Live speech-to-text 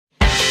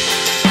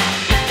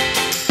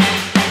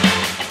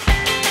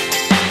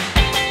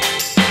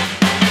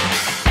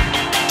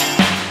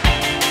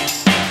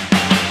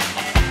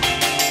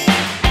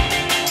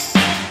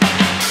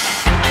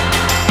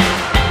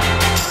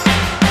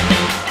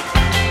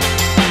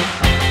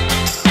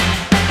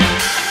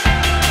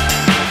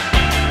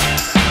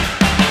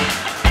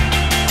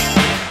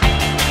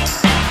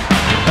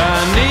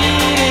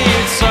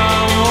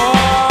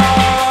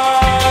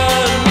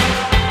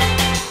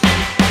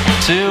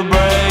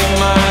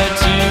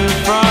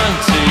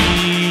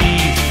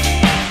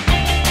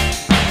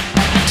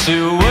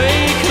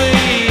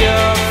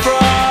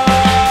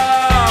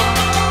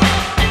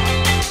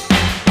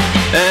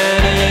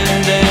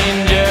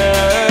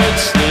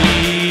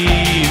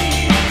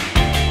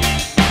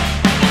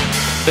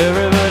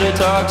Everybody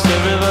talks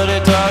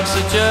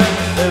at you.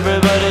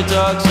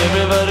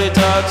 Everybody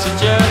talks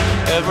at you.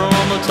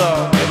 Everyone will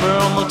talk,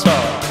 everyone will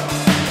talk.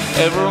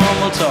 Everyone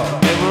will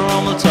talk,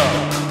 everyone will talk.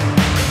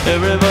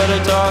 Everybody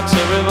talks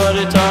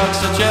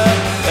at you.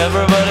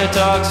 Everybody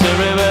talks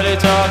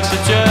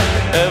at you.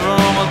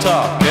 Everyone will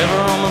talk,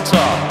 everyone will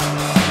talk.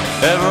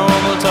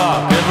 Everyone will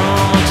talk,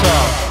 everyone will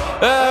talk.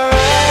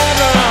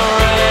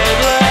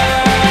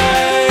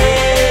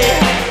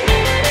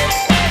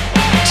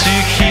 To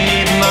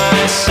keep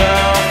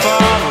myself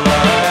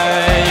alive,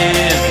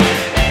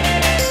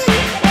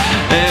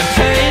 and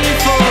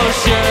painful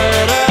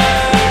should I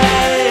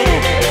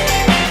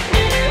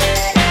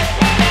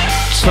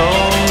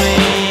told me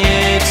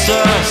it's a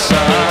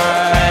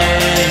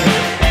sign.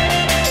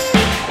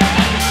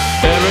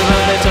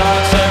 Everybody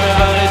talks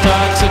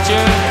at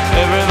you.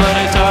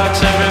 Everybody talks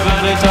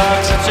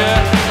at you.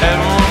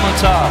 Everyone will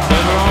talk,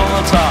 everyone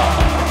will talk.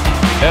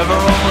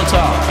 Everyone will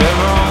talk,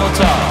 everyone will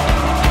talk.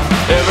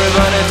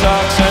 Everybody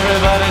talks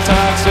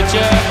at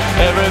you.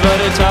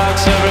 Everybody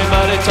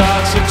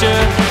talks at you.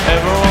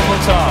 Everyone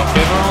will talk,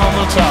 everyone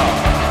will talk.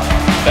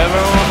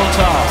 Everyone will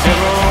talk,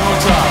 everyone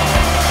will talk.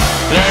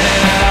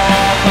 Learning how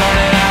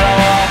to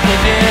walk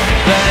with you.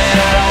 Learning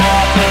how to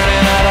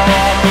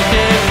walk with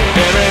you.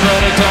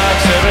 Everybody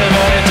talks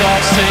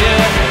to you.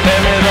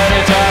 Everybody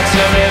talks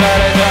to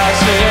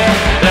you.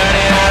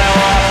 Learning how to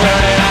walk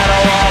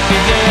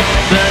with you.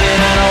 Learning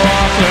how to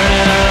walk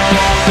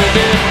with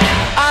you.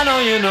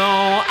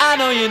 I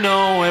know you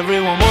know,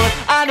 everyone would.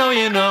 I know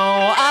you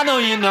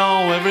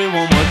know,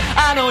 everyone would.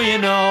 I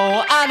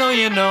know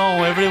you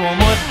know, everyone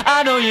would.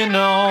 I know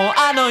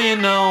you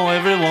know,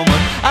 everyone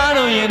would. I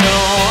know you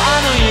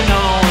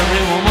know,